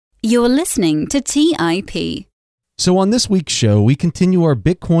You're listening to TIP. So on this week's show, we continue our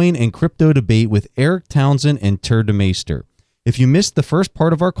Bitcoin and crypto debate with Erik Townsend and Tuur Demeester. If you missed the first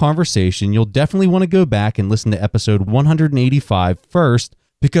part of our conversation, you'll definitely want to go back and listen to episode 185 first,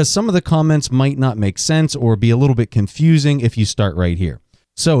 because some of the comments might not make sense or be a little bit confusing if you start right here.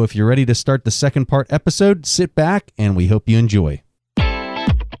 So if you're ready to start the second part episode, sit back and we hope you enjoy.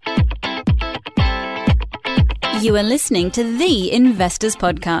 You are listening to The Investors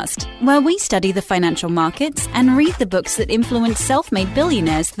Podcast, where we study the financial markets and read the books that influence self-made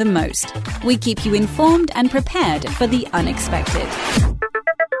billionaires the most. We keep you informed and prepared for the unexpected.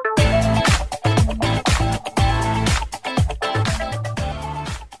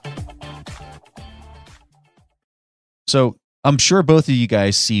 So I'm sure both of you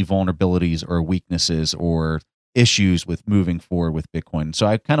guys see vulnerabilities or weaknesses or issues with moving forward with Bitcoin. So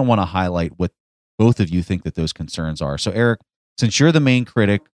I kind of want to highlight what both of you think that those concerns are. So Erik, since you're the main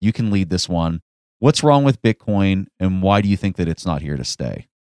critic, you can lead this one. What's wrong with Bitcoin and why do you think that it's not here to stay?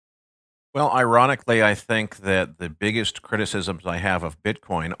 Well, ironically, I think that the biggest criticisms I have of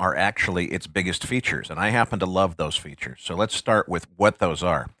Bitcoin are actually its biggest features, and I happen to love those features. So let's start with what those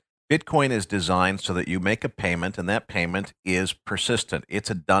are. Bitcoin is designed so that you make a payment, and that payment is persistent. It's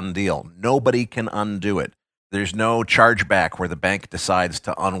a done deal. Nobody can undo it. There's no chargeback where the bank decides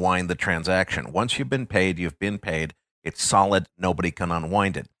to unwind the transaction. Once you've been paid, you've been paid. It's solid. Nobody can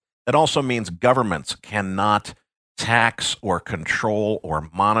unwind it. That also means governments cannot tax or control or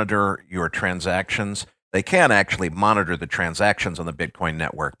monitor your transactions. They can actually monitor the transactions on the Bitcoin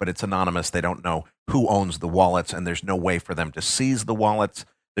network, but it's anonymous. They don't know who owns the wallets, and there's no way for them to seize the wallets.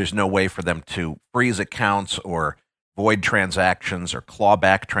 There's no way for them to freeze accounts or void transactions or claw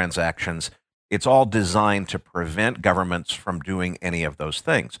back transactions. It's all designed to prevent governments from doing any of those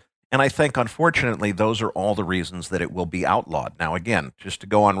things. And I think, unfortunately, those are all the reasons that it will be outlawed. Now, again, just to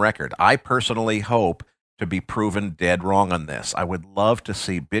go on record, I personally hope to be proven dead wrong on this. I would love to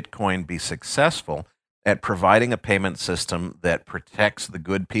see Bitcoin be successful at providing a payment system that protects the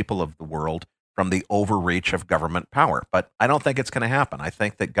good people of the world from the overreach of government power. But I don't think it's going to happen. I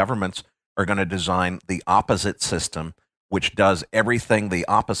think that governments are going to design the opposite system, which does everything the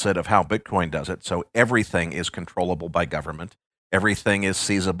opposite of how Bitcoin does it. So everything is controllable by government. Everything is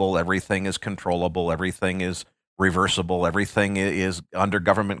seizable. Everything is controllable. Everything is reversible. Everything is under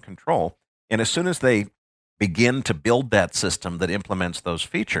government control. And as soon as they begin to build that system that implements those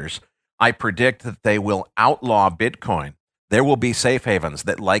features, I predict that they will outlaw Bitcoin. There will be safe havens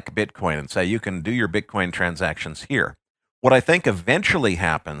that like Bitcoin and say you can do your Bitcoin transactions here. What I think eventually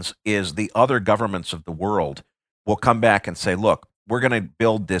happens is the other governments of the world will come back and say, look, we're going to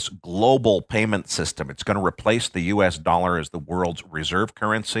build this global payment system. It's going to replace the US dollar as the world's reserve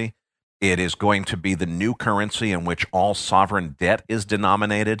currency. It is going to be the new currency in which all sovereign debt is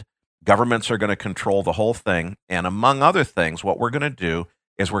denominated. Governments are going to control the whole thing. And among other things, what we're going to do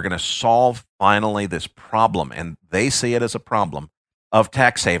is we're going to solve finally this problem, and they see it as a problem, of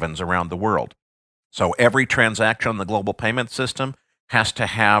tax havens around the world. So every transaction on the global payment system has to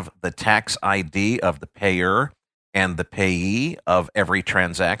have the tax ID of the payer and the payee of every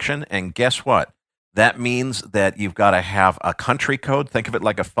transaction. And guess what? That means that you've got to have a country code. Think of it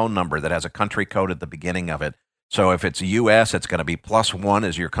like a phone number that has a country code at the beginning of it. So if it's US, it's going to be +1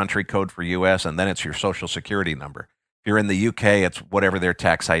 is your country code for US, and then it's your social security number. If you're in the UK, it's whatever their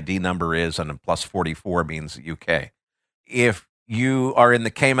tax ID number is, and then +44 means UK. If you are in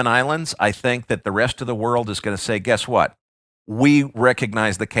the Cayman Islands, I think that the rest of the world is going to say, guess what? We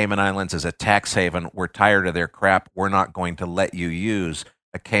recognize the Cayman Islands as a tax haven. We're tired of their crap. We're not going to let you use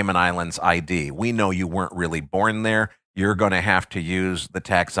a Cayman Islands ID. We know you weren't really born there. You're going to have to use the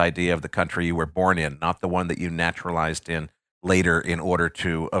tax ID of the country you were born in, not the one that you naturalized in later in order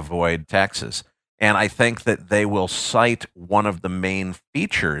to avoid taxes. And I think that they will cite one of the main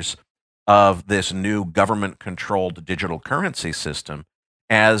features of this new government-controlled digital currency system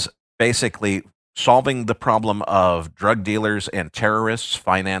as basically solving the problem of drug dealers and terrorists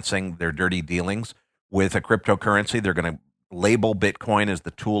financing their dirty dealings with a cryptocurrency. They're going to label Bitcoin as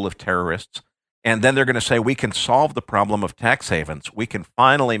the tool of terrorists. And then they're going to say, we can solve the problem of tax havens. We can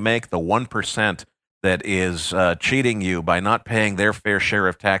finally make the 1% that is cheating you by not paying their fair share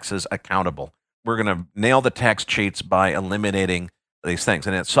of taxes accountable. We're going to nail the tax cheats by eliminating these things.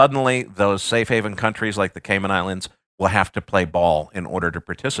 And then suddenly, those safe haven countries like the Cayman Islands will have to play ball in order to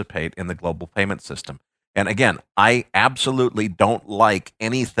participate in the global payment system. And again, I absolutely don't like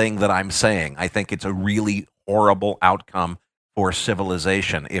anything that I'm saying. I think it's a really horrible outcome for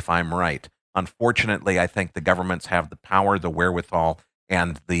civilization if I'm right. Unfortunately, I think the governments have the power, the wherewithal,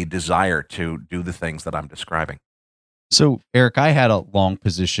 and the desire to do the things that I'm describing. So, Eric, I had a long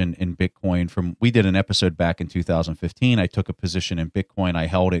position in Bitcoin we did an episode back in 2015. I took a position in Bitcoin. I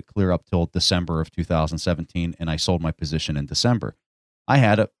held it clear up till December of 2017, and I sold my position in December. I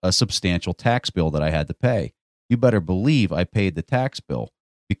had a substantial tax bill that I had to pay. You better believe I paid the tax bill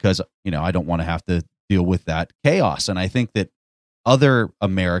because, I don't want to have to deal with that chaos. And I think that other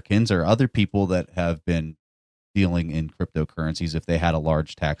Americans or other people that have been dealing in cryptocurrencies, if they had a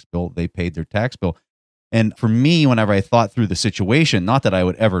large tax bill, they paid their tax bill. And for me, whenever I thought through the situation, not that I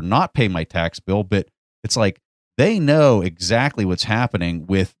would ever not pay my tax bill, but it's like they know exactly what's happening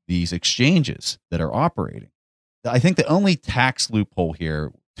with these exchanges that are operating. I think the only tax loophole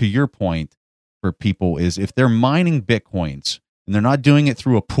here, to your point, for people is if they're mining Bitcoins and they're not doing it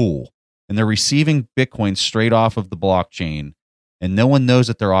through a pool and they're receiving Bitcoin straight off of the blockchain and no one knows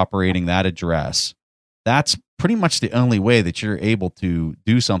that they're operating that address, that's pretty much the only way that you're able to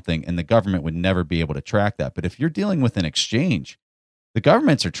do something, and the government would never be able to track that. But if you're dealing with an exchange, the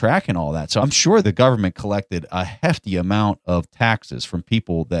governments are tracking all that. So I'm sure the government collected a hefty amount of taxes from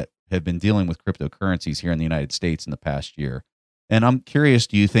people that have been dealing with cryptocurrencies here in the United States in the past year. And I'm curious,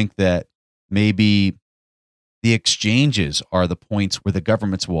 do you think that maybe the exchanges are the points where the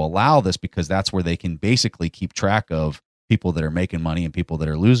governments will allow this because that's where they can basically keep track of people that are making money and people that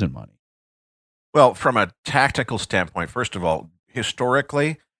are losing money? Well, from a tactical standpoint, first of all,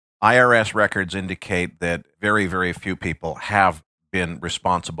 historically, IRS records indicate that very, very few people have been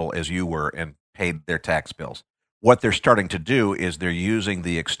responsible as you were and paid their tax bills. What they're starting to do is they're using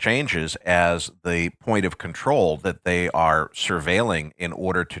the exchanges as the point of control that they are surveilling in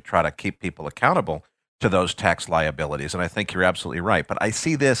order to try to keep people accountable to those tax liabilities. And I think you're absolutely right. But I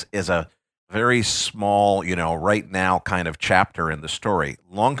see this as a very small, right now kind of chapter in the story.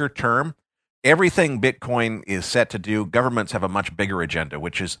 Longer term, everything Bitcoin is set to do, governments have a much bigger agenda,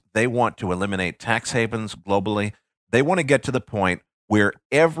 which is they want to eliminate tax havens globally. They want to get to the point where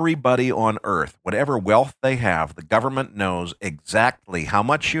everybody on earth, whatever wealth they have, the government knows exactly how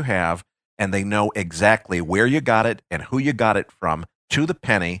much you have, and they know exactly where you got it and who you got it from to the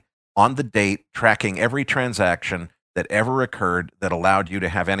penny on the date, tracking every transaction that ever occurred that allowed you to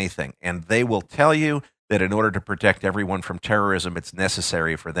have anything. And they will tell you that in order to protect everyone from terrorism, it's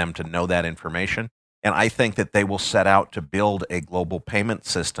necessary for them to know that information. And I think that they will set out to build a global payment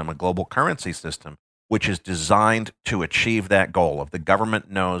system, a global currency system, which is designed to achieve that goal of the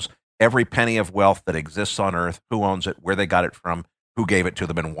government knows every penny of wealth that exists on earth, who owns it, where they got it from, who gave it to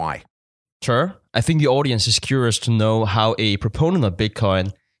them, and why. Sure. I think the audience is curious to know how a proponent of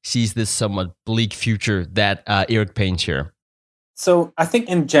Bitcoin sees this somewhat bleak future that Erik paints here. So I think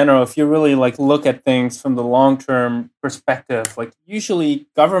in general, if you really look at things from the long-term perspective, usually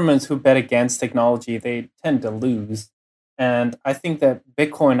governments who bet against technology, they tend to lose. And I think that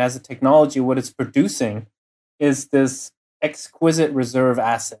Bitcoin as a technology, what it's producing is this exquisite reserve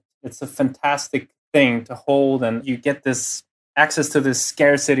asset. It's a fantastic thing to hold, and you get this access to this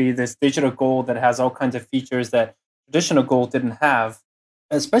scarcity, this digital gold that has all kinds of features that traditional gold didn't have.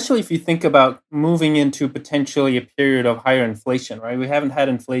 Especially if you think about moving into potentially a period of higher inflation, right? We haven't had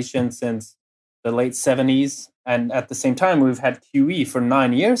inflation since the late 70s. And at the same time, we've had QE for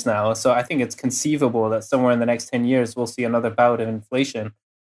 9 years now. So I think it's conceivable that somewhere in the next 10 years, we'll see another bout of inflation.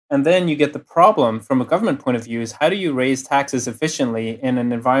 And then you get the problem from a government point of view is how do you raise taxes efficiently in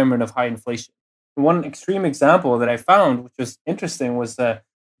an environment of high inflation? One extreme example that I found, which was interesting, was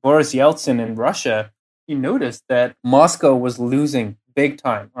Boris Yeltsin in Russia. He noticed that Moscow was losing big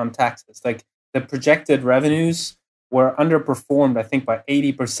time on taxes. The projected revenues were underperformed, I think, by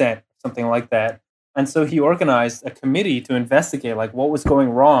 80%, something like that. And so he organized a committee to investigate what was going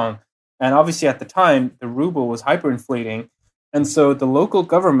wrong. And obviously at the time, the ruble was hyperinflating. And so the local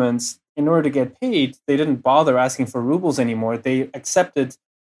governments, in order to get paid, they didn't bother asking for rubles anymore. They accepted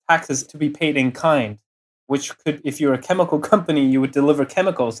taxes to be paid in kind, which could, if you're a chemical company, you would deliver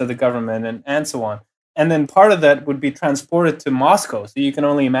chemicals to the government and so on. And then part of that would be transported to Moscow. So you can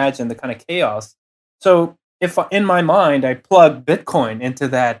only imagine the kind of chaos. So if in my mind, I plug Bitcoin into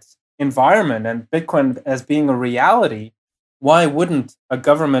that environment and Bitcoin as being a reality, why wouldn't a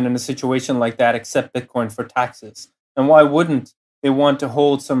government in a situation like that accept Bitcoin for taxes? And why wouldn't they want to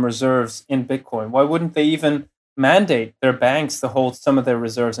hold some reserves in Bitcoin? Why wouldn't they even mandate their banks to hold some of their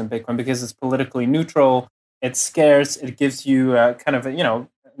reserves in Bitcoin? Because it's politically neutral, it's scarce, it gives you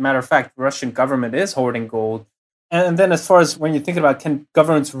matter of fact, the Russian government is hoarding gold. And then as far as when you think about can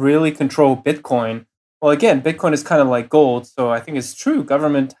governments really control Bitcoin? Well, again, Bitcoin is kind of like gold. So I think it's true.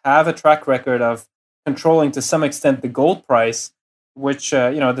 Government have a track record of controlling to some extent the gold price, which,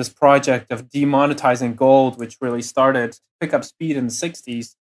 this project of demonetizing gold, which really started to pick up speed in the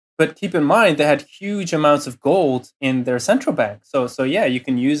 60s, But keep in mind, they had huge amounts of gold in their central bank. So yeah, you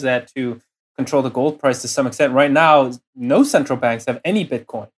can use that to control the gold price to some extent. Right now, no central banks have any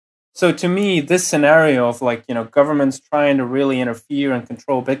Bitcoin. So to me, this scenario of governments trying to really interfere and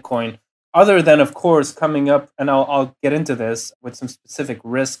control Bitcoin, other than of course coming up, and I'll get into this with some specific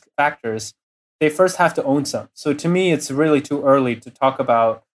risk factors, they first have to own some. So to me, it's really too early to talk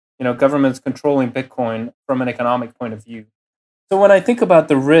about governments controlling Bitcoin from an economic point of view. So when I think about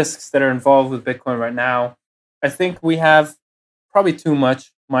the risks that are involved with Bitcoin right now, I think we have probably too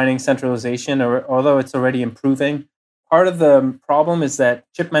much mining centralization, although it's already improving. Part of the problem is that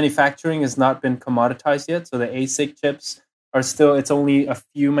chip manufacturing has not been commoditized yet. So the ASIC chips are still, it's only a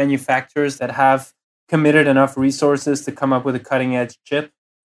few manufacturers that have committed enough resources to come up with a cutting edge chip.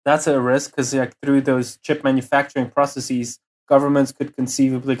 That's a risk because through those chip manufacturing processes, governments could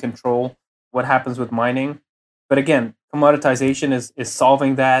conceivably control what happens with mining. But again, commoditization is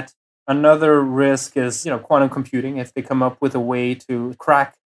solving that. Another risk is quantum computing. If they come up with a way to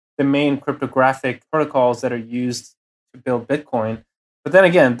crack the main cryptographic protocols that are used to build Bitcoin. But then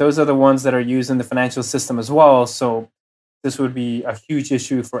again, those are the ones that are used in the financial system as well. So this would be a huge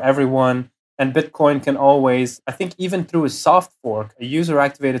issue for everyone. And Bitcoin can always, I think even through a soft fork, a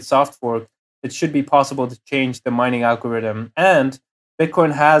user-activated soft fork, it should be possible to change the mining algorithm. And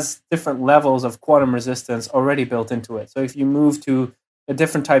Bitcoin has different levels of quantum resistance already built into it. So if you move to a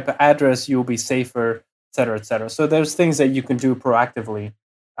different type of address, you'll be safer, et cetera, et cetera. So there's things that you can do proactively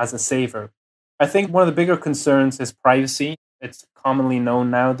as a saver. I think one of the bigger concerns is privacy. It's commonly known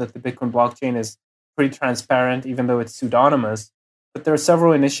now that the Bitcoin blockchain is pretty transparent, even though it's pseudonymous. But there are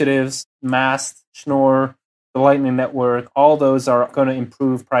several initiatives, Mast, Schnorr, the Lightning Network, all those are going to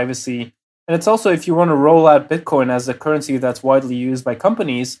improve privacy. And it's also, if you want to roll out Bitcoin as a currency that's widely used by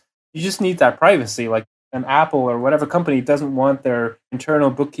companies, you just need that privacy. Like an Apple or whatever company doesn't want their internal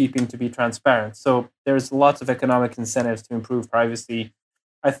bookkeeping to be transparent. So there's lots of economic incentives to improve privacy.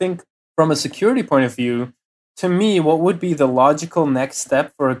 I think from a security point of view, to me, what would be the logical next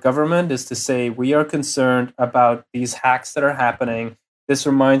step for a government is to say, we are concerned about these hacks that are happening. This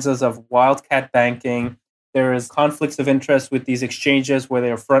reminds us of wildcat banking. There is conflicts of interest with these exchanges where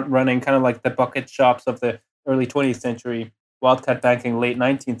they are front running, kind of like the bucket shops of the early 20th century, wildcat banking, late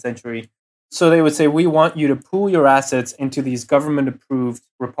 19th century. So they would say, we want you to pool your assets into these government-approved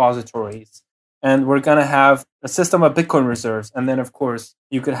repositories. And we're going to have a system of Bitcoin reserves. And then, of course,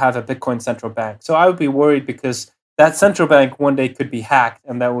 you could have a Bitcoin central bank. So I would be worried because that central bank one day could be hacked,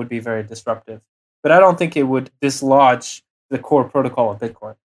 and that would be very disruptive. But I don't think it would dislodge the core protocol of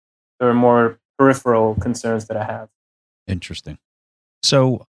Bitcoin. There are more peripheral concerns that I have. Interesting.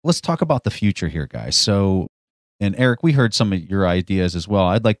 So let's talk about the future here, guys. So, and Erik, we heard some of your ideas as well.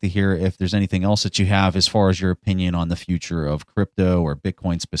 I'd like to hear if there's anything else that you have as far as your opinion on the future of crypto or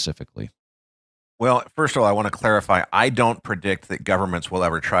Bitcoin specifically. Well, first of all, I want to clarify, I don't predict that governments will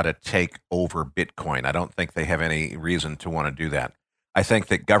ever try to take over Bitcoin. I don't think they have any reason to want to do that. I think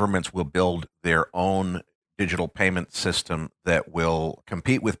that governments will build their own digital payment system that will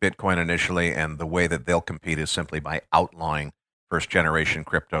compete with Bitcoin initially, and the way that they'll compete is simply by outlawing first-generation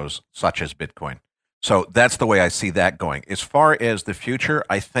cryptos such as Bitcoin. So that's the way I see that going. As far as the future,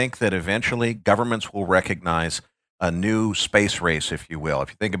 I think that eventually governments will recognize a new space race, if you will. If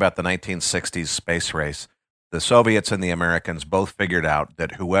you think about the 1960s space race, the Soviets and the Americans both figured out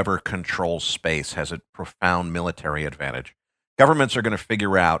that whoever controls space has a profound military advantage. Governments are going to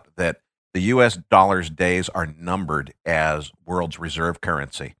figure out that the U.S. dollar's days are numbered as world's reserve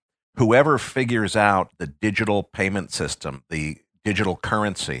currency. Whoever figures out the digital payment system, the digital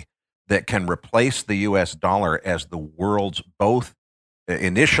currency that can replace the U.S. dollar as the world's both.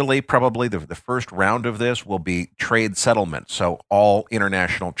 Initially, probably the first round of this will be trade settlement. So all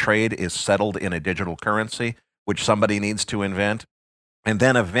international trade is settled in a digital currency, which somebody needs to invent. And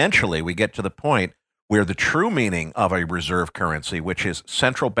then eventually we get to the point where the true meaning of a reserve currency, which is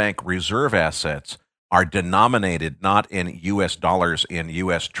central bank reserve assets, are denominated not in U.S. dollars in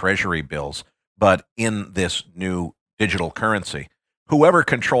U.S. Treasury bills, but in this new digital currency. Whoever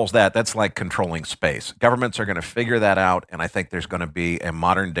controls that, that's like controlling space. Governments are going to figure that out, and I think there's going to be a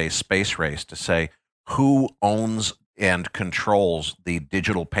modern-day space race to say who owns and controls the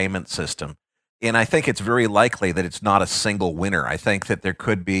digital payment system. And I think it's very likely that it's not a single winner. I think that there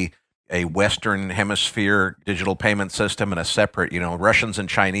could be a Western Hemisphere digital payment system and a separate, Russians and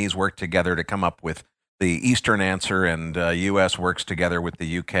Chinese work together to come up with the Eastern answer, and U.S. works together with the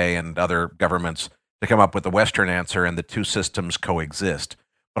U.K. and other governments to come up with the Western answer, and the two systems coexist.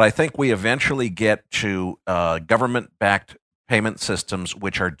 But I think we eventually get to government-backed payment systems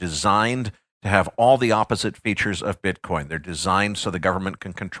which are designed to have all the opposite features of Bitcoin. They're designed so the government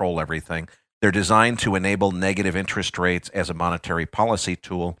can control everything. They're designed to enable negative interest rates as a monetary policy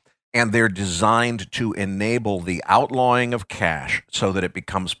tool. And they're designed to enable the outlawing of cash so that it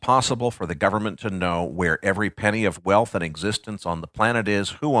becomes possible for the government to know where every penny of wealth and existence on the planet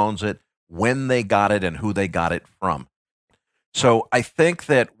is, who owns it, when they got it, and who they got it from. So I think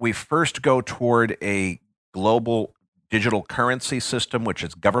that we first go toward a global digital currency system, which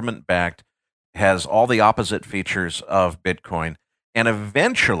is government-backed, has all the opposite features of Bitcoin, and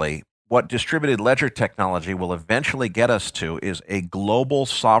eventually what distributed ledger technology will eventually get us to is a global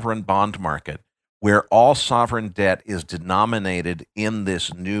sovereign bond market where all sovereign debt is denominated in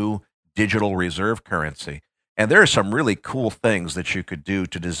this new digital reserve currency. And there are some really cool things that you could do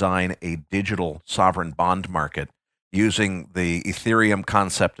to design a digital sovereign bond market using the Ethereum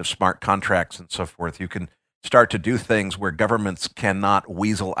concept of smart contracts and so forth. You can start to do things where governments cannot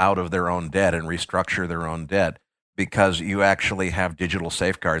weasel out of their own debt and restructure their own debt, because you actually have digital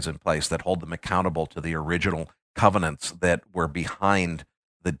safeguards in place that hold them accountable to the original covenants that were behind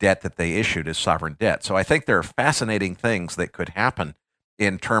the debt that they issued as sovereign debt. So I think there are fascinating things that could happen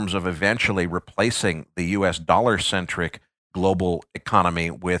in terms of eventually replacing the US dollar-centric global economy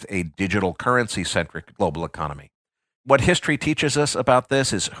with a digital currency-centric global economy. What history teaches us about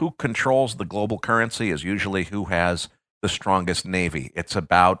this is who controls the global currency is usually who has the strongest navy. It's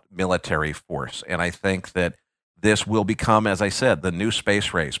about military force. And I think that this will become, as I said, the new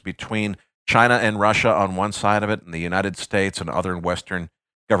space race between China and Russia on one side of it and the United States and other Western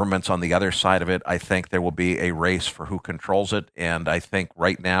governments on the other side of it. I think there will be a race for who controls it. And I think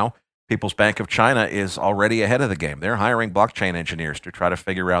right now, People's Bank of China is already ahead of the game. They're hiring blockchain engineers to try to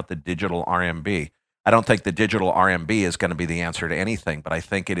figure out the digital RMB. I don't think the digital RMB is going to be the answer to anything, but I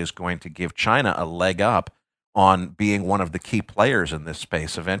think it is going to give China a leg up on being one of the key players in this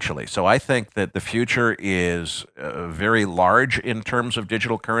space eventually. So I think that the future is very large in terms of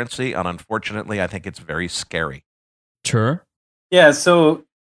digital currency, and unfortunately, I think it's very scary. Sure. Yeah, so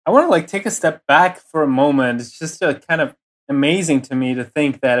I want to take a step back for a moment. It's just kind of amazing to me to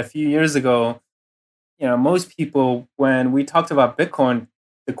think that a few years ago, most people, when we talked about Bitcoin,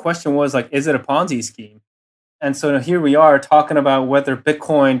 the question was is it a Ponzi scheme? And so here we are talking about whether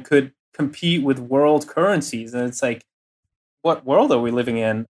Bitcoin could compete with world currencies. And it's what world are we living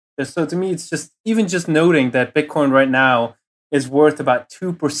in? So to me, it's just noting that Bitcoin right now is worth about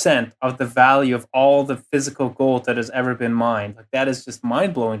 2% of the value of all the physical gold that has ever been mined. That is just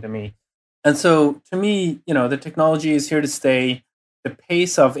mind-blowing to me. And so to me, the technology is here to stay. The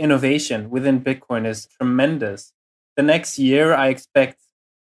pace of innovation within Bitcoin is tremendous. The next year, I expect,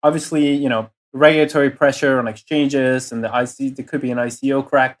 obviously, regulatory pressure on exchanges, and there could be an ICO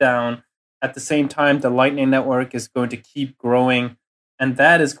crackdown. At the same time, the Lightning Network is going to keep growing, and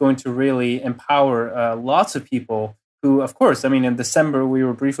that is going to really empower lots of people who, of course, in December, we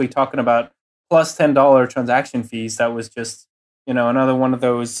were briefly talking about plus $10 transaction fees. That was just, another one of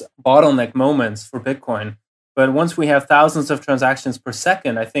those bottleneck moments for Bitcoin. But once we have thousands of transactions per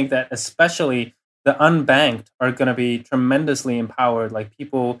second, I think that especially the unbanked are going to be tremendously empowered,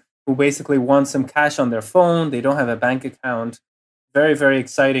 people who basically want some cash on their phone. They don't have a bank account. Very, very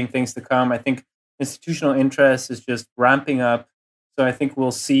exciting things to come. I think institutional interest is just ramping up. So I think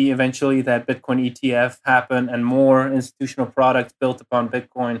we'll see eventually that Bitcoin ETF happen and more institutional products built upon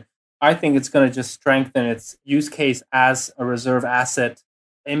Bitcoin. I think it's going to just strengthen its use case as a reserve asset.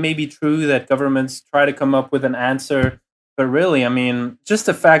 It may be true that governments try to come up with an answer, but really, just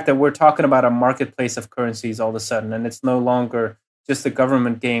the fact that we're talking about a marketplace of currencies all of a sudden, and it's no longer just a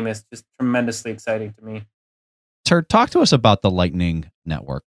government game, is just tremendously exciting to me. Tuur, talk to us about the Lightning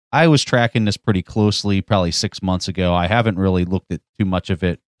Network. I was tracking this pretty closely probably 6 months ago. I haven't really looked at too much of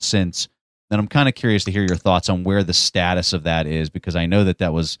it since. And I'm kind of curious to hear your thoughts on where the status of that is, because I know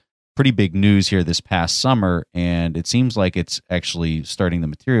that was pretty big news here this past summer, and it seems like it's actually starting to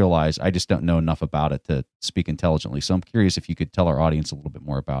materialize. I just don't know enough about it to speak intelligently. So I'm curious if you could tell our audience a little bit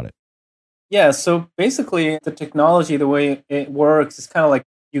more about it. Yeah, so basically the technology, the way it works is kind of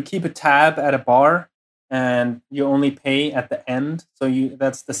you keep a tab at a bar and you only pay at the end. So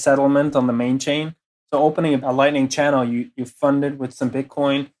that's the settlement on the main chain. So opening a Lightning channel, you fund it with some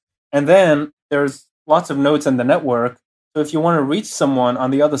Bitcoin. And then there's lots of nodes in the network. So if you want to reach someone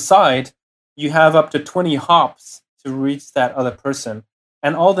on the other side, you have up to 20 hops to reach that other person.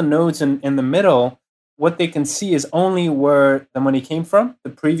 And all the nodes in the middle, what they can see is only where the money came from, the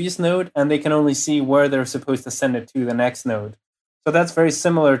previous node, and they can only see where they're supposed to send it to the next node. So that's very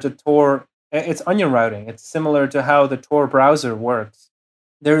similar to Tor. It's onion routing. It's similar to how the Tor browser works.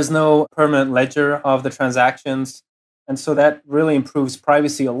 There is no permanent ledger of the transactions. And so that really improves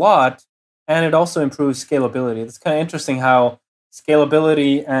privacy a lot. and it also improves scalability. It's kind of interesting how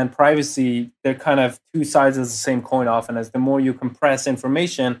scalability and privacy, they're kind of two sides of the same coin often. As the more you compress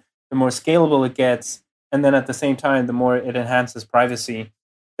information, the more scalable it gets, and then at the same time, the more it enhances privacy.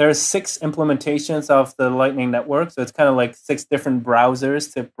 There are 6 implementations of the Lightning Network, so it's kind of like 6 different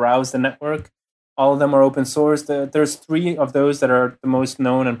browsers to browse the network. All of them are open source. There's 3 of those that are the most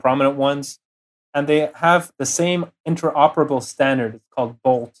known and prominent ones, and they have the same interoperable standard. It's called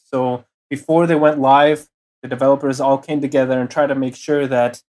Bolt. So before they went live, the developers all came together and tried to make sure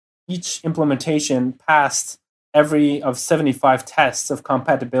that each implementation passed every of 75 tests of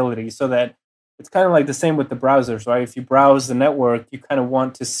compatibility, so that it's kind of like the same with the browsers, right? If you browse the network, you kind of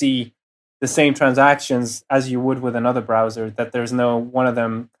want to see the same transactions as you would with another browser, that there's no one of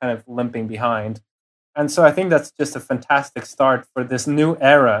them kind of limping behind. And so I think that's just a fantastic start for this new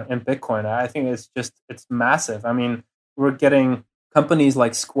era in Bitcoin. I think it's massive. I mean, we're getting companies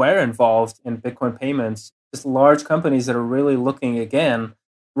like Square involved in Bitcoin payments, just large companies that are really looking again,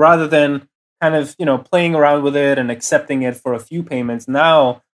 rather than kind of, playing around with it and accepting it for a few payments.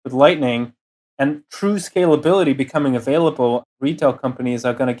 Now with Lightning and true scalability becoming available, retail companies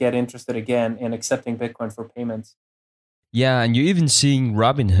are going to get interested again in accepting Bitcoin for payments. Yeah, and you're even seeing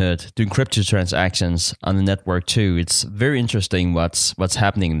Robinhood doing crypto transactions on the network too. It's very interesting what's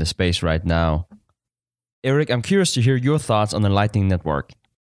happening in the space right now. Erik, I'm curious to hear your thoughts on the Lightning Network.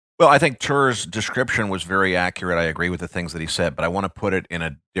 Well, I think Tuur's description was very accurate. I agree with the things that he said, but I want to put it in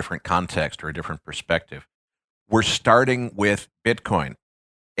a different context or a different perspective. We're starting with Bitcoin,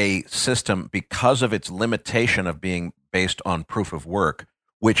 a system, because of its limitation of being based on proof of work,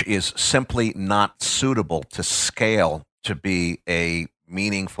 which is simply not suitable to scale to be a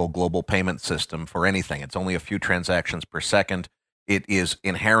meaningful global payment system for anything. It's only a few transactions per second. It is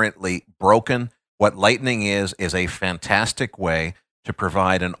inherently broken. What Lightning is a fantastic way to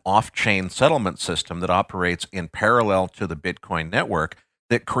provide an off-chain settlement system that operates in parallel to the Bitcoin network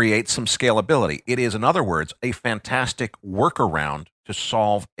that creates some scalability. It is, in other words, a fantastic workaround to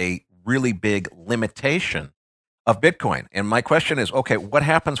solve a really big limitation of Bitcoin. And my question is, okay, what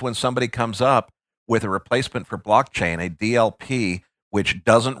happens when somebody comes up with a replacement for blockchain, a DLP, which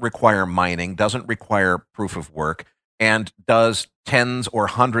doesn't require mining, doesn't require proof of work, and does tens or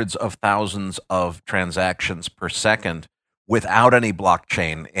hundreds of thousands of transactions per second without any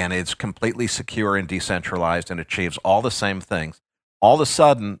blockchain, and it's completely secure and decentralized and achieves all the same things? All of a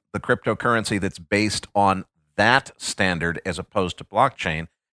sudden, the cryptocurrency that's based on that standard as opposed to blockchain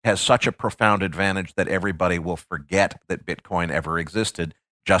has such a profound advantage that everybody will forget that Bitcoin ever existed,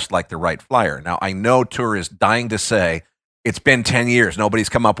 just like the Wright Flyer. Now, I know Tuur is dying to say, it's been 10 years, nobody's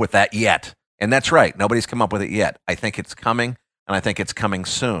come up with that yet. And that's right, nobody's come up with it yet. I think it's coming, and I think it's coming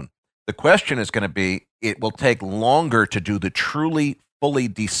soon. The question is going to be, it will take longer to do the truly, fully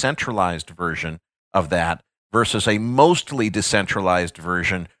decentralized version of that versus a mostly decentralized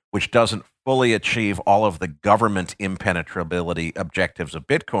version, which doesn't fully achieve all of the government impenetrability objectives of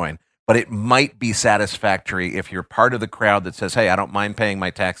Bitcoin, but it might be satisfactory if you're part of the crowd that says, hey, I don't mind paying my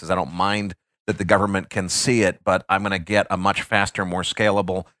taxes, I don't mind that the government can see it, but I'm going to get a much faster, more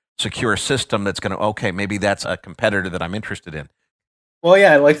scalable, secure system that's going to, okay, maybe that's a competitor that I'm interested in. Well,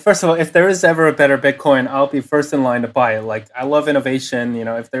 yeah, like, first of all, if there is ever a better Bitcoin, I'll be first in line to buy it. Like, I love innovation.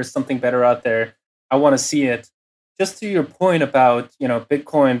 If there's something better out there, I want to see it. Just to your point about,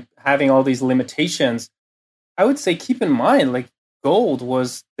 Bitcoin having all these limitations, I would say keep in mind, like, gold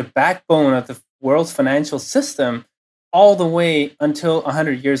was the backbone of the world's financial system all the way until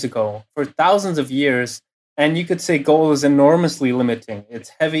 100 years ago, for thousands of years. And you could say gold is enormously limiting. It's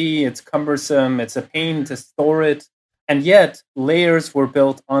heavy, it's cumbersome, it's a pain to store it. And yet layers were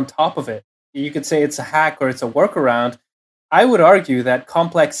built on top of it. You could say it's a hack or it's a workaround. I would argue that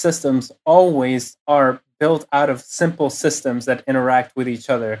complex systems always are built out of simple systems that interact with each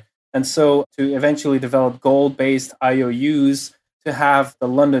other. And so to eventually develop gold-based IOUs, to have the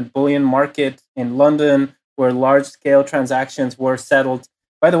London bullion market in London where large-scale transactions were settled.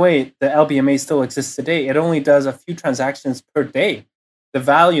 By the way, the LBMA still exists today. It only does a few transactions per day. The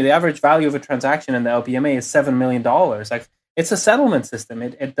average value of a transaction in the LBMA is $7 million. Like, it's a settlement system.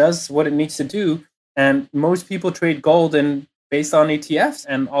 It does what it needs to do. And most people trade gold based on ETFs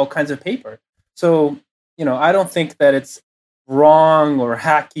and all kinds of paper. So, I don't think that it's wrong or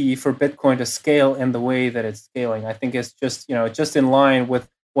hacky for Bitcoin to scale in the way that it's scaling. I think it's just in line with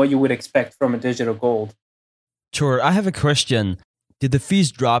what you would expect from a digital gold. Tuur, I have a question. Did the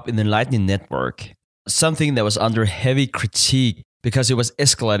fees drop in the Lightning Network? Something that was under heavy critique because it was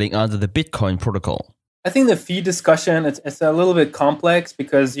escalating under the Bitcoin protocol. I think the fee discussion, it's a little bit complex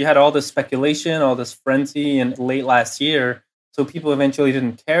because you had all this speculation, all this frenzy in late last year So people eventually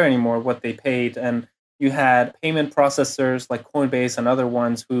didn't care anymore what they paid. And you had payment processors like Coinbase and other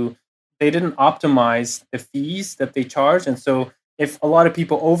ones who they didn't optimize the fees that they charge. And so if a lot of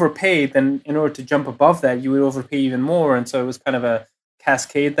people overpaid, then in order to jump above that, you would overpay even more. And so it was kind of a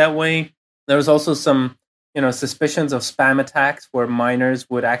cascade that way. There was also some, suspicions of spam attacks where miners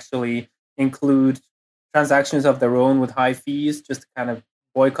would actually include transactions of their own with high fees just to kind of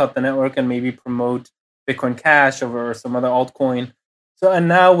boycott the network and maybe promote Bitcoin Cash over some other altcoin. So, and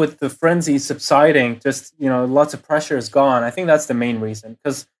now with the frenzy subsiding, just, lots of pressure is gone. I think that's the main reason,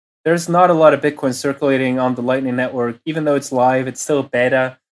 because there's not a lot of Bitcoin circulating on the Lightning Network. Even though it's live, it's still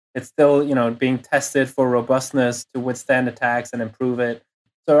beta. It's still, being tested for robustness to withstand attacks and improve it.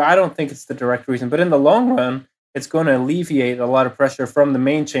 So I don't think it's the direct reason. But in the long run, it's going to alleviate a lot of pressure from the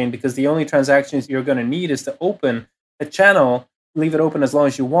main chain, because the only transactions you're going to need is to open a channel, leave it open as long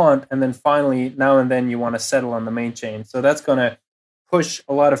as you want, and then finally, now and then, you want to settle on the main chain. So that's going to push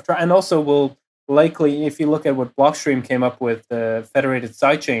a lot of and also will likely, if you look at what Blockstream came up with, the federated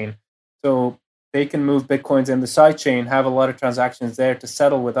sidechain, so they can move Bitcoins in the sidechain, have a lot of transactions there to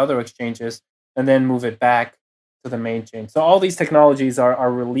settle with other exchanges, and then move it back to the main chain. So all these technologies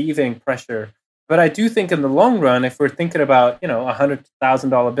are relieving pressure. But I do think in the long run, if we're thinking about, $100,000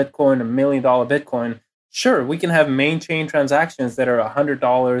 Bitcoin, $1 million Bitcoin, sure, we can have main chain transactions that are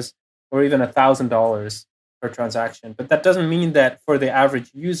 $100 or even $1,000 per transaction. But that doesn't mean that for the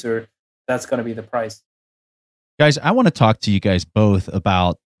average user, that's going to be the price. Guys, I want to talk to you guys both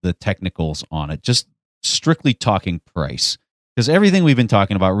about the technicals on it, just strictly talking price. Because everything we've been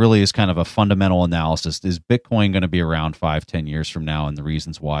talking about really is kind of a fundamental analysis. Is Bitcoin going to be around 5-10 years from now, and the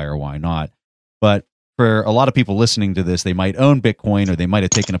reasons why or why not? But for a lot of people listening to this, they might own Bitcoin, or they might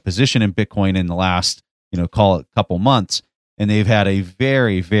have taken a position in Bitcoin in the last, call it couple months, and they've had a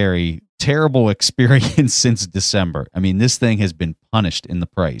very, very terrible experience since December. I mean, this thing has been punished in the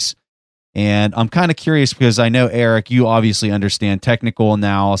price. And I'm kind of curious, because I know, Erik, you obviously understand technical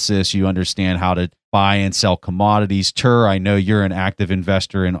analysis. You understand how to buy and sell commodities. Tuur, I know you're an active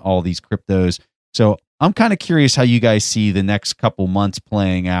investor in all these cryptos. So I'm kind of curious how you guys see the next couple months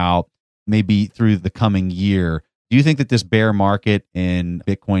playing out, maybe through the coming year. Do you think that this bear market in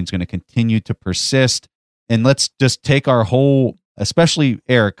Bitcoin is going to continue to persist? And let's just take our whole, especially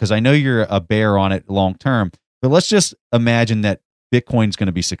Erik, because I know you're a bear on it long term, but let's just imagine that Bitcoin's going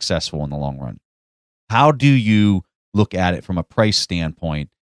to be successful in the long run. How do you look at it from a price standpoint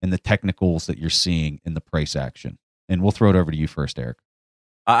and the technicals that you're seeing in the price action? And we'll throw it over to you first, Erik.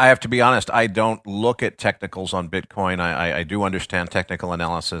 I have to be honest, I don't look at technicals on Bitcoin. I do understand technical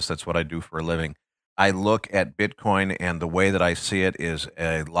analysis. That's what I do for a living. I look at Bitcoin, and the way that I see it is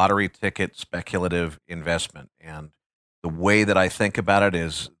a lottery ticket speculative investment. And the way that I think about it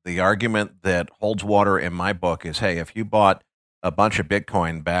is, the argument that holds water in my book is, hey, if you bought a bunch of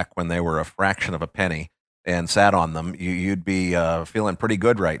Bitcoin back when they were a fraction of a penny and sat on them, you'd be feeling pretty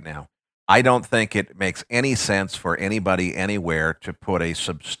good right now. I don't think it makes any sense for anybody anywhere to put a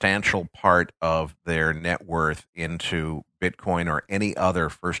substantial part of their net worth into Bitcoin or any other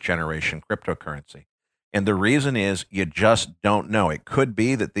first-generation cryptocurrency. And the reason is, you just don't know. It could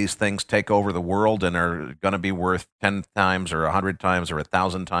be that these things take over the world and are going to be worth 10 times or 100 times or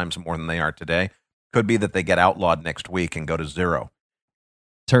 1,000 times more than they are today. Could be that they get outlawed next week and go to zero.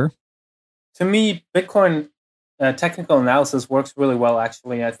 Tuur? To me, Bitcoin technical analysis works really well,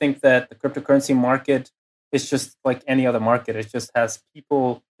 actually. I think that the cryptocurrency market is just like any other market. It just has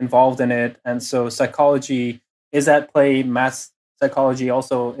people involved in it. And so psychology is at play. Math psychology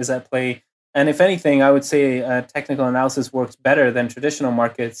also is at play. And if anything, I would say technical analysis works better than traditional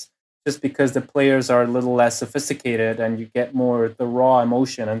markets, just because the players are a little less sophisticated and you get more the raw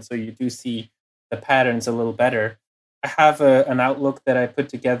emotion. And so you do see the patterns a little better. I have an outlook that I put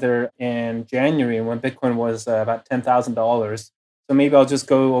together in January when Bitcoin was about $10,000. So maybe I'll just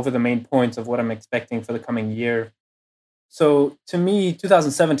go over the main points of what I'm expecting for the coming year. So to me,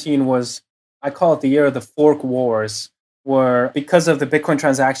 2017 was, I call it the year of the fork wars, where because of the Bitcoin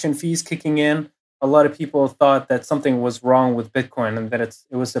transaction fees kicking in, a lot of people thought that something was wrong with Bitcoin and that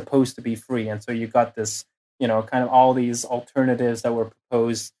it was supposed to be free. And so you got this, kind of all these alternatives that were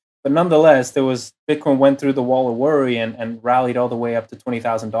proposed. But nonetheless, Bitcoin went through the wall of worry and rallied all the way up to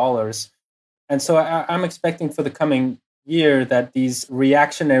 $20,000. And so I'm expecting for the coming year that these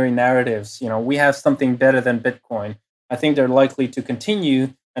reactionary narratives, we have something better than Bitcoin. I think they're likely to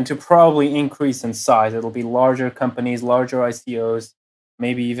continue and to probably increase in size. It'll be larger companies, larger ICOs,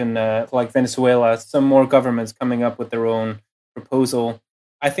 maybe even like Venezuela, some more governments coming up with their own proposal.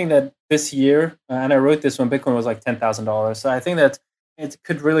 I think that this year, and I wrote this when Bitcoin was like $10,000. So I think that it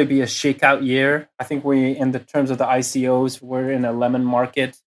could really be a shakeout year. I think in the terms of the ICOs, we're in a lemon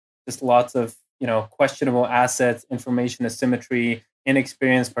market. Just lots of questionable assets, information asymmetry,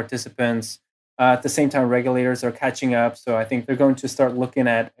 inexperienced participants. At the same time, regulators are catching up. So I think they're going to start looking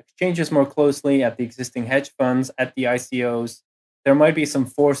at exchanges more closely, at the existing hedge funds, at the ICOs. There might be some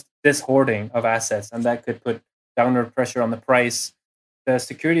forced dishoarding of assets, and that could put downward pressure on the price. The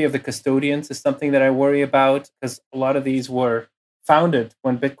security of the custodians is something that I worry about, because a lot of these were founded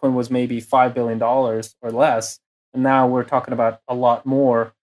when Bitcoin was maybe $5 billion or less. And now we're talking about a lot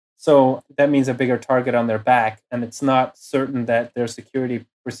more. So that means a bigger target on their back. And it's not certain that their security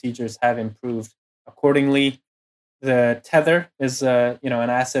procedures have improved accordingly. The Tether is an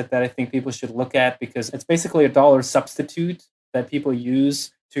asset that I think people should look at, because it's basically a dollar substitute that people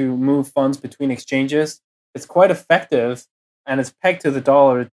use to move funds between exchanges. It's quite effective, and it's pegged to the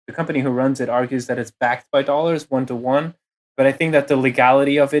dollar. The company who runs it argues that it's backed by dollars 1-to-1. But I think that the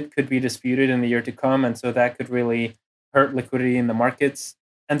legality of it could be disputed in the year to come. And so that could really hurt liquidity in the markets.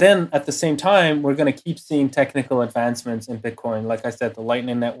 And then at the same time, we're going to keep seeing technical advancements in Bitcoin. Like I said, the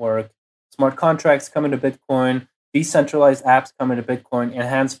Lightning Network, smart contracts coming to Bitcoin, decentralized apps coming to Bitcoin,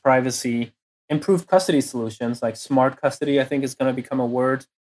 enhanced privacy, improved custody solutions like smart custody, I think is going to become a word,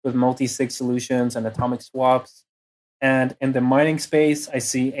 with multi-sig solutions and atomic swaps. And in the mining space, I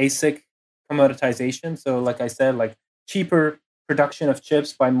see ASIC commoditization. So like I said, like cheaper production of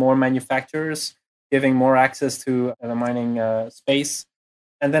chips by more manufacturers, giving more access to the mining space.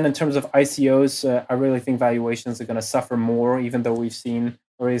 And then in terms of ICOs, I really think valuations are going to suffer more, even though we've seen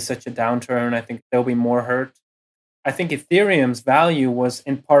already such a downturn. I think they'll be more hurt. I think Ethereum's value was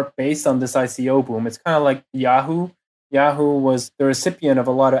in part based on this ICO boom. It's kind of like Yahoo. Yahoo was the recipient of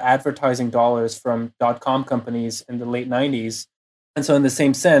a lot of advertising dollars from .com companies in the late 90s. And so in the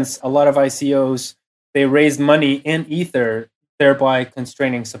same sense, a lot of ICOs, they raised money in Ether, thereby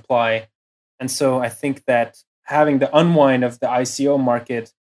constraining supply. And so I think that having the unwind of the ICO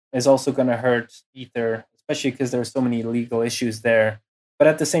market is also going to hurt Ether, especially because there are so many legal issues there. But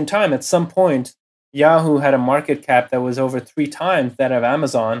at the same time, at some point, Yahoo had a market cap that was over 3 times that of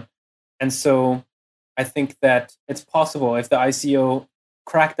Amazon. And so I think that it's possible, if the ICO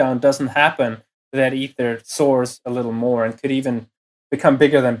crackdown doesn't happen, that Ether soars a little more and could even become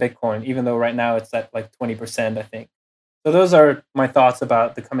bigger than Bitcoin, even though right now it's at like 20%, I think. So those are my thoughts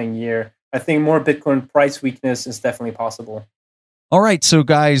about the coming year. I think more Bitcoin price weakness is definitely possible. All right, so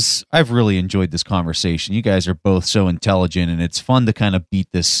guys, I've really enjoyed this conversation. You guys are both so intelligent, and it's fun to kind of beat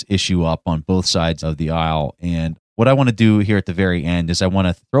this issue up on both sides of the aisle. And what I want to do here at the very end is I want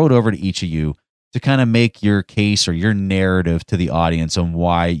to throw it over to each of you to kind of make your case or your narrative to the audience on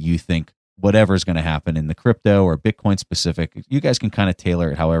why you think whatever is going to happen in the crypto or Bitcoin specific. You guys can kind of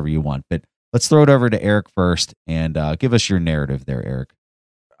tailor it however you want. But let's throw it over to Erik first, and give us your narrative there, Erik.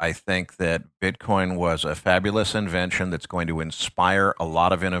 I think that Bitcoin was a fabulous invention that's going to inspire a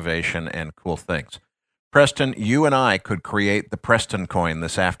lot of innovation and cool things. Preston, you and I could create the Preston coin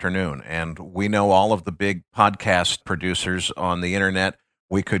this afternoon, and we know all of the big podcast producers on the internet.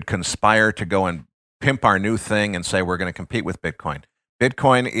 We could conspire to go and pimp our new thing and say we're going to compete with Bitcoin.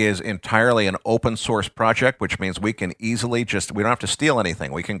 Bitcoin is entirely an open source project, which means we can easily we don't have to steal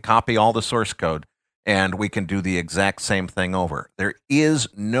anything. We can copy all the source code, and we can do the exact same thing over. There is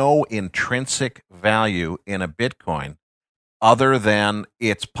no intrinsic value in a Bitcoin other than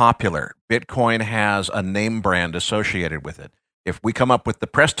it's popular. Bitcoin has a name brand associated with it. If we come up with the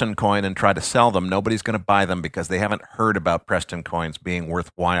Preston coin and try to sell them, nobody's going to buy them because they haven't heard about Preston coins being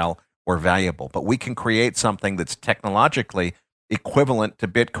worthwhile or valuable. But we can create something that's technologically equivalent to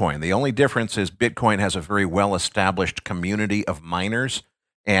Bitcoin. The only difference is Bitcoin has a very well-established community of miners,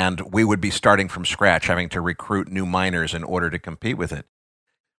 and we would be starting from scratch, having to recruit new miners in order to compete with it.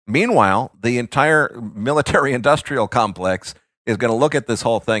 Meanwhile, the entire military-industrial complex is going to look at this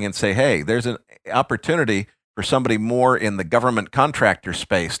whole thing and say, hey, there's an opportunity for somebody more in the government contractor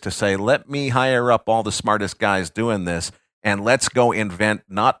space to say, let me hire up all the smartest guys doing this, and let's go invent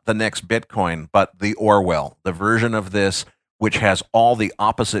not the next Bitcoin, but the Orwell, the version of this which has all the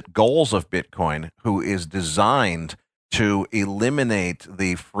opposite goals of Bitcoin, who is designed to eliminate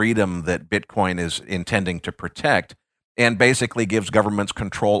the freedom that Bitcoin is intending to protect, and basically gives governments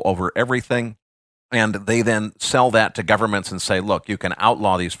control over everything. And they then sell that to governments and say, look, you can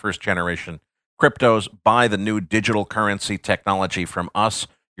outlaw these first-generation cryptos, buy the new digital currency technology from us,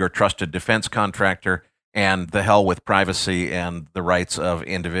 your trusted defense contractor, and the hell with privacy and the rights of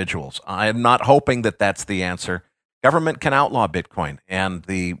individuals. I'm not hoping that that's the answer. Government can outlaw Bitcoin, and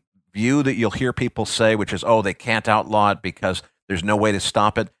the view that you'll hear people say, which is, oh, they can't outlaw it because there's no way to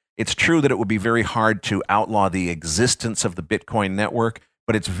stop it. It's true that it would be very hard to outlaw the existence of the Bitcoin network,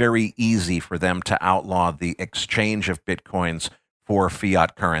 but it's very easy for them to outlaw the exchange of Bitcoins for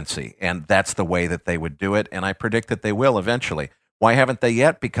fiat currency. And that's the way that they would do it. And I predict that they will eventually. Why haven't they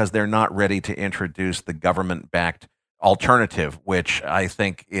yet? Because they're not ready to introduce the government-backed alternative, which I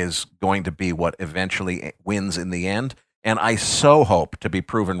think is going to be what eventually wins in the end. And I so hope to be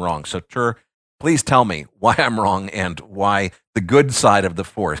proven wrong. So, Tuur, please tell me why I'm wrong and why the good side of the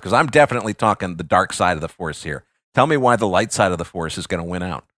force, because I'm definitely talking the dark side of the force here. Tell me why the light side of the force is going to win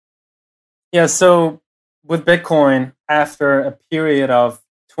out. Yeah, so with Bitcoin, after a period of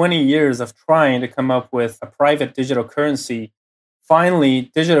 20 years of trying to come up with a private digital currency,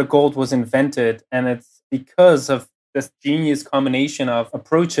 finally digital gold was invented, and it's because of this genius combination of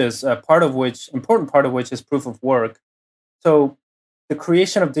approaches, important part of which is proof of work. So the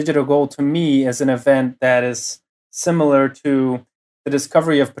creation of digital gold to me is an event that is similar to the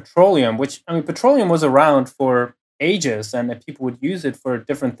discovery of petroleum, which, I mean, petroleum was around for ages and that people would use it for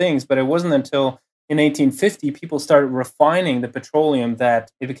different things, but it wasn't until in 1850 people started refining the petroleum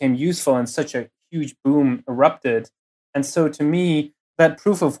that it became useful and such a huge boom erupted. And so to me, that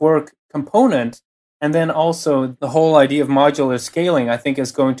proof of work component, and then also the whole idea of modular scaling, I think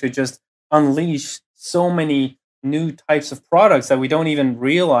is going to just unleash so many new types of products that we don't even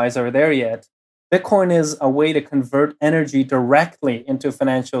realize are there yet. Bitcoin is a way to convert energy directly into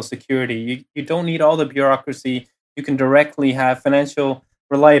financial security. You don't need all the bureaucracy. You can directly have financial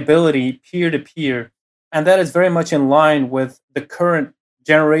reliability peer-to-peer. And that is very much in line with the current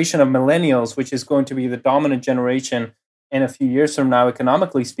generation of millennials, which is going to be the dominant generation in a few years from now,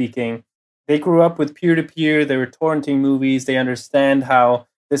 economically speaking. They grew up with peer-to-peer. They were torrenting movies. They understand how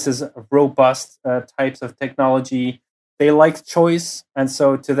this is robust types of technology. They like choice, and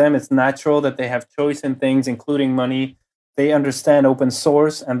so to them it's natural that they have choice in things, including money. They understand open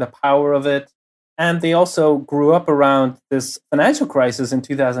source and the power of it. And they also grew up around this financial crisis in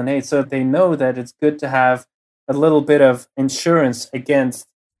 2008, so they know that it's good to have a little bit of insurance against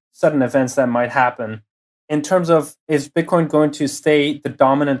sudden events that might happen. In terms of, is Bitcoin going to stay the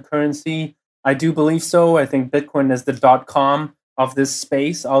dominant currency? I do believe so. I think Bitcoin is the .com of this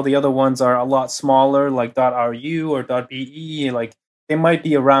space. All the other ones are a lot smaller, like .ru or .be. Like, they might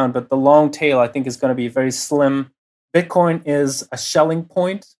be around, but the long tail, I think, is going to be very slim. Bitcoin is a Schelling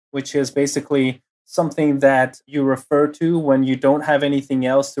point, which is basically something that you refer to when you don't have anything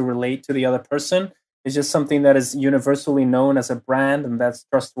else to relate to the other person. It's just something that is universally known as a brand, and that's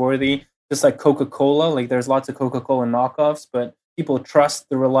trustworthy. Just like Coca-Cola, like there's lots of Coca-Cola knockoffs, but people trust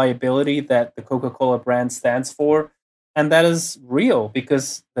the reliability that the Coca-Cola brand stands for. And that is real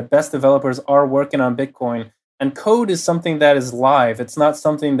because the best developers are working on Bitcoin. And code is something that is live. It's not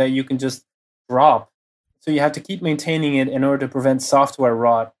something that you can just drop. So you have to keep maintaining it in order to prevent software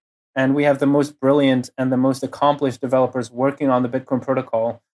rot. And we have the most brilliant and the most accomplished developers working on the Bitcoin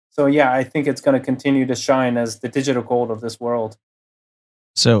protocol. So yeah, I think it's going to continue to shine as the digital gold of this world.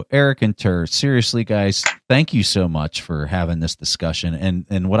 So Erik and Tuur, seriously, guys, thank you so much for having this discussion.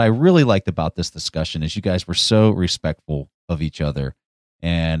 And what I really liked about this discussion is you guys were so respectful of each other.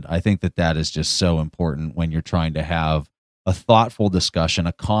 And I think that that is just so important when you're trying to have a thoughtful discussion,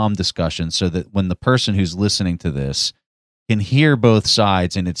 a calm discussion, so that when the person who's listening to this can hear both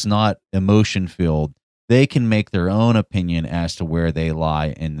sides and it's not emotion filled, they can make their own opinion as to where they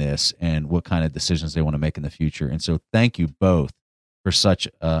lie in this and what kind of decisions they want to make in the future. And so thank you both for such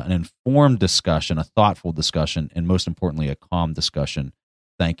an informed discussion, a thoughtful discussion, and most importantly, a calm discussion.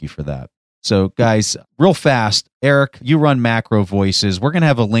 Thank you for that. So guys, real fast, Erik, you run Macro Voices. We're going to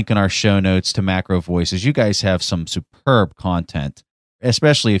have a link in our show notes to Macro Voices. You guys have some superb content,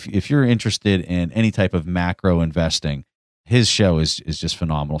 especially if you're interested in any type of macro investing. His show is just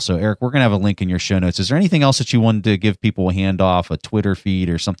phenomenal. So Erik, we're going to have a link in your show notes. Is there anything else that you wanted to give people a hand off, a Twitter feed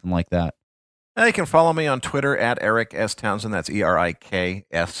or something like that? You can follow me on Twitter at Erik S. Townsend. That's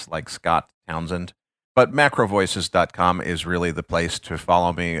ERIKS, like Scott Townsend. But macrovoices.com is really the place to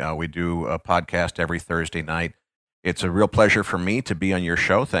follow me. We do a podcast every Thursday night. It's a real pleasure for me to be on your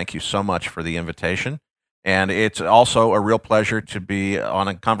show. Thank you so much for the invitation. And it's also a real pleasure to be on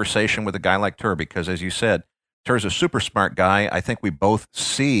a conversation with a guy like Tuur, because as you said, Tuur's a super smart guy. I think we both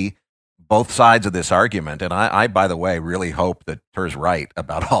see both sides of this argument. And I, by the way, really hope that Tuur's right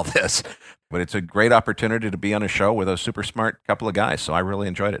about all this. But it's a great opportunity to be on a show with a super smart couple of guys. So I really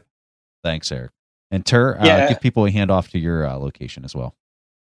enjoyed it. Thanks, Erik. And Tuur, give people a handoff to your location as well.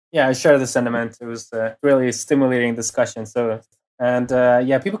 Yeah, I share the sentiment. It was really a stimulating discussion. So, and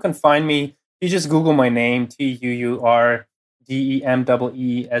people can find me. You just Google my name, TuurDemeester.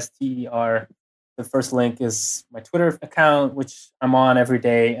 The first link is my Twitter account, which I'm on every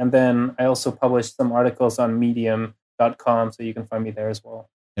day. And then I also publish some articles on medium.com, so you can find me there as well.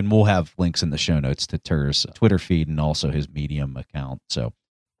 And we'll have links in the show notes to Tuur's Twitter feed and also his Medium account. So,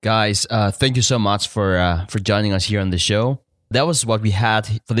 guys, thank you so much for joining us here on the show. That was what we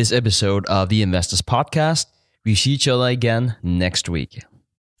had for this episode of the Investors Podcast. We see each other again next week.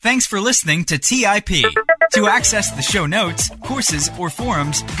 Thanks for listening to TIP. To access the show notes, courses, or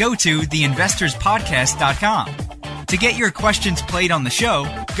forums, go to theinvestorspodcast.com. To get your questions played on the show,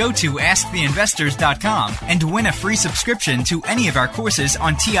 go to asktheinvestors.com and win a free subscription to any of our courses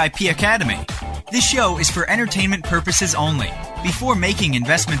on TIP Academy. This show is for entertainment purposes only. Before making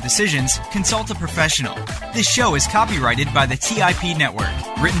investment decisions, consult a professional. This show is copyrighted by the TIP Network.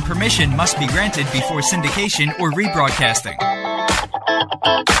 Written permission must be granted before syndication or rebroadcasting.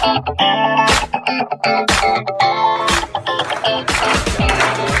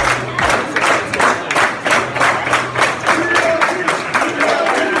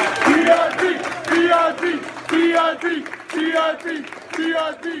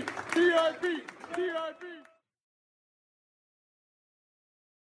 TIP.